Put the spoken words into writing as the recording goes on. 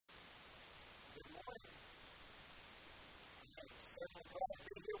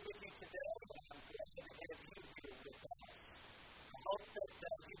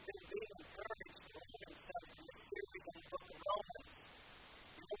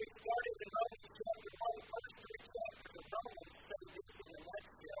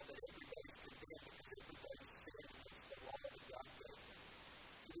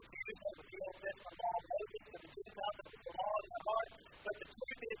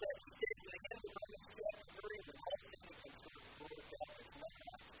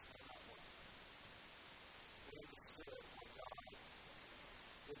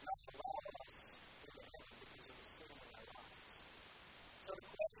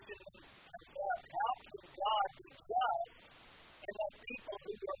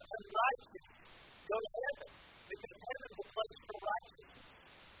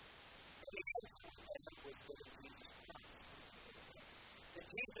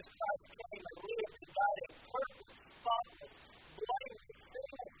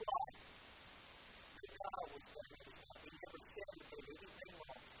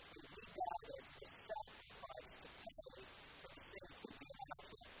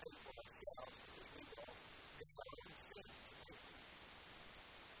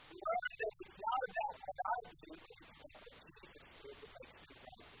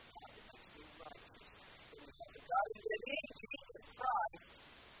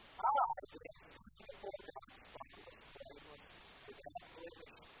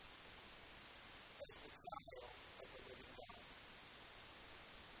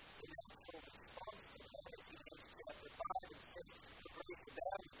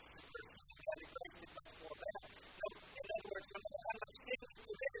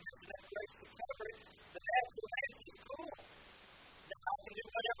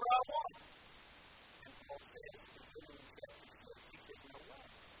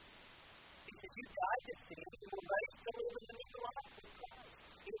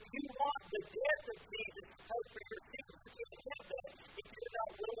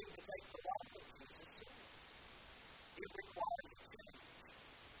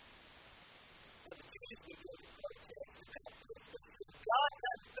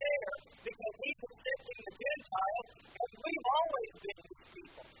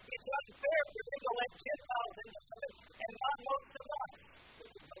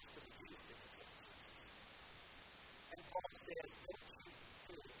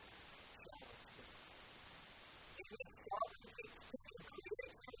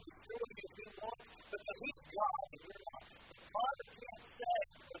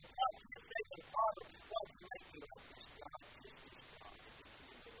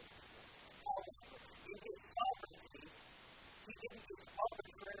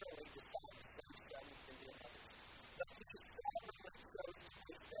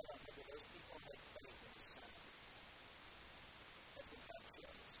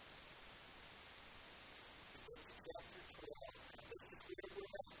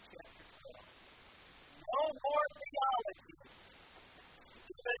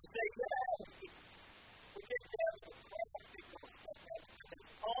to say, yeah, we get down to the practical stuff. Because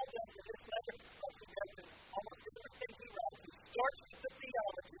Paul does in this letter, like he does in almost everything he writes. He starts with the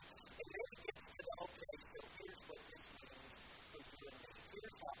theology, and then he gets to the, okay, so here's what this means for you and me.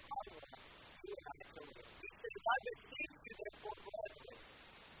 Here's how I want you and I to live. He says, I beseech you, therefore, brethren,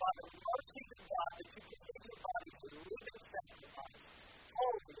 by the mercies of God, that you present your bodies a living sacrifice,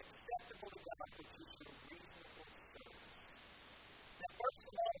 holy, acceptable to God, which is your reasonable service. Now, first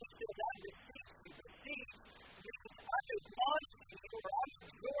of all, he says, I beseech you. Beseech means I'm admonishing you or I'm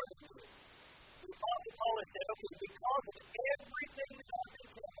exhorting you. The Apostle Paul has said, okay, because of everything that I've been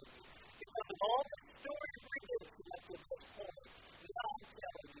telling you, because of all the story of redemption up to this point, now I'm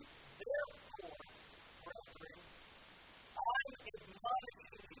telling you, therefore, brethren, I'm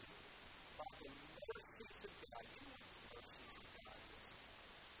admonishing you by the mercies of God. You know the mercies of God is.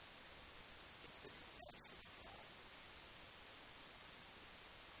 It's the compassion of God.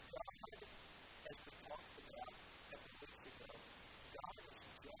 God, as we talked about a couple weeks ago, God is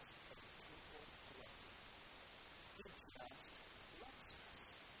just a people lover. He just loves us.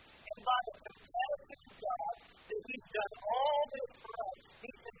 And by the compassion of God, that He's done all this for us,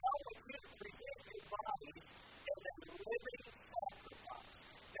 He says, I want you to present your bodies as a living sacrifice.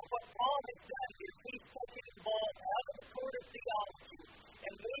 Now, what Paul has done is he's taken his ball out of the court of theology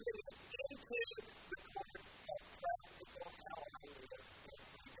and moving it into the court of practical how I live.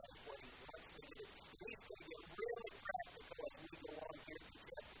 That's what he wants to do. He's going to get really practical as we go on here to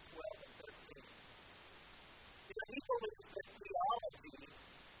chapter 12 and 13. You know, he believes that theology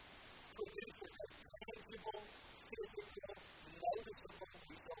produces a tangible, physical, noticeable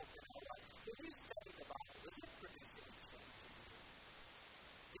result in our life. When you study the Bible, does it produce any change in you?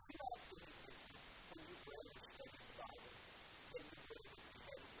 If you have any different when you read or study the Bible than you did if you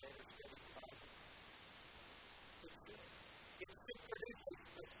hadn't read or studied the Bible? It should produce a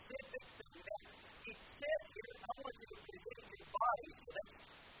specific thing. Now, it says here, I want you to present your body, so that's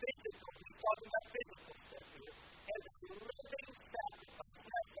physical. He's talking about physical stuff here, as a living sacrifice.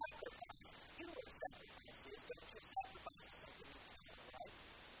 Now, sacrifice, you know what a sacrifice is, don't you? Sacrifice is something you can, right?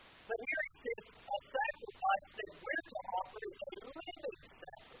 But here it says a sacrifice that we're to offer is a living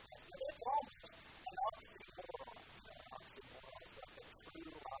sacrifice. Now, that's almost an oxymoron. An oxymoron is like a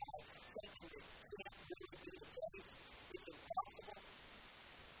true lie, something that can't really be the case. It's impossible.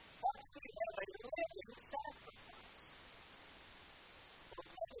 Why do we have a living sacrifice? Well,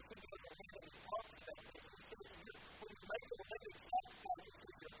 Madison goes ahead and talks about this. He says, when you make a living sacrifice, it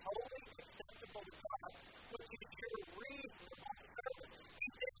says you're holy, acceptable to God, which is your reasonable service. He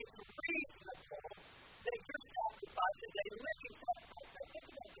said it's reasonable that your sacrifice is a living sacrifice. Now, think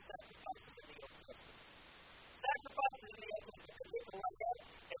about the sacrifices in the Old Testament. Sacrifices in the Old Testament, they took a lamb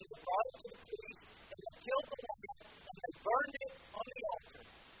and they brought it to the priest, and they killed the lamb, and they burned it on the altar.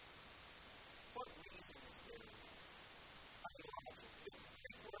 What reason is there? I mean, logic. The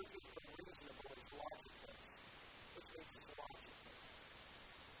Greek word here for reasonable is logical, which means it's logical.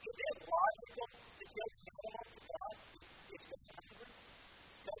 Is it logical to kill an animal to God if you're hungry?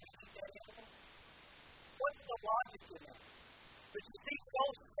 Don't eat that animal? What's the logic in that? But you see, the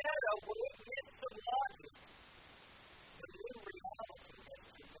old shadow will miss some logic. The new reality has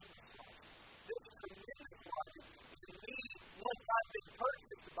tremendous logic. This tremendous logic is me, once I've been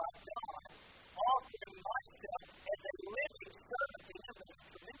purchased by God, offering myself as a living servant to Him. There's a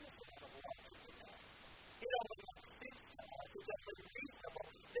tremendous amount of logic in that. It only makes sense to us. It's only reasonable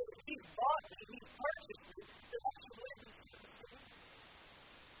that if He's bought me, He's purchased me, that I should live in service to Him.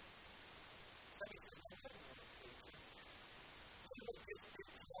 Somebody says, I don't want to preach. He would just be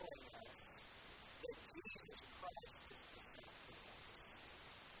telling us that Jesus Christ is the sacrifice.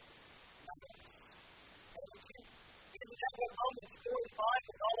 Not us. Haven't you? Isn't that what Romans 4 and 5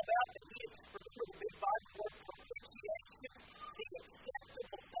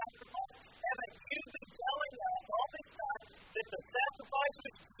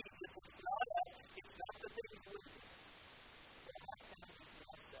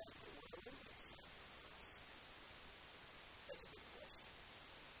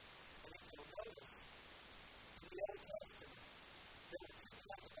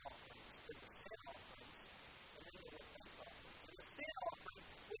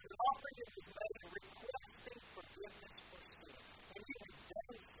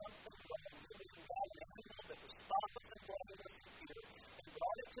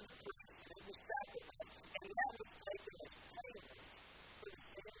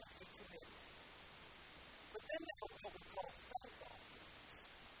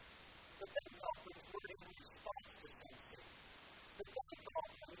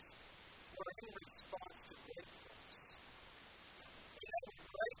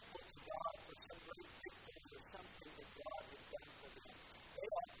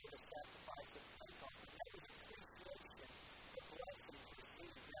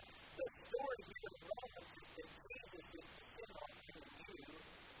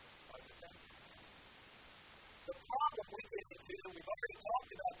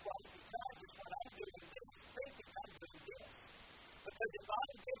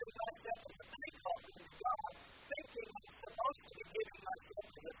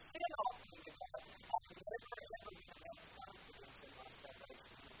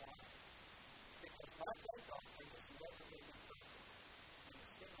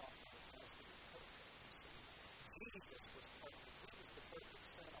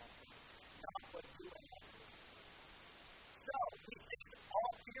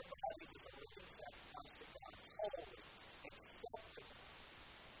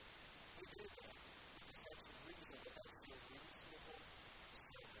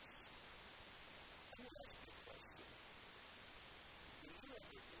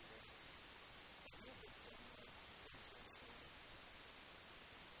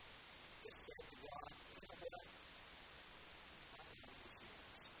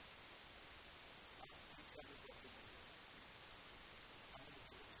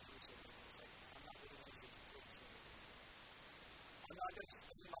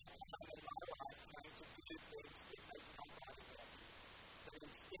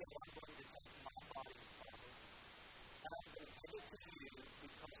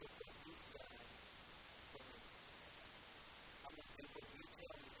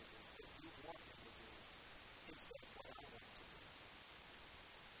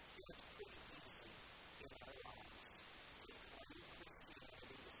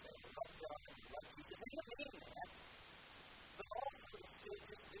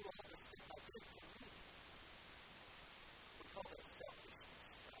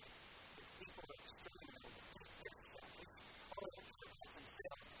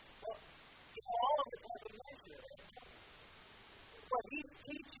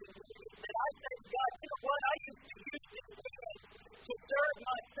 teaching me is that I say to God, you know what, I used to use these hands to serve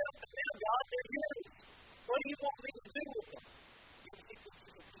myself, but now, God, they're yours. What do you want me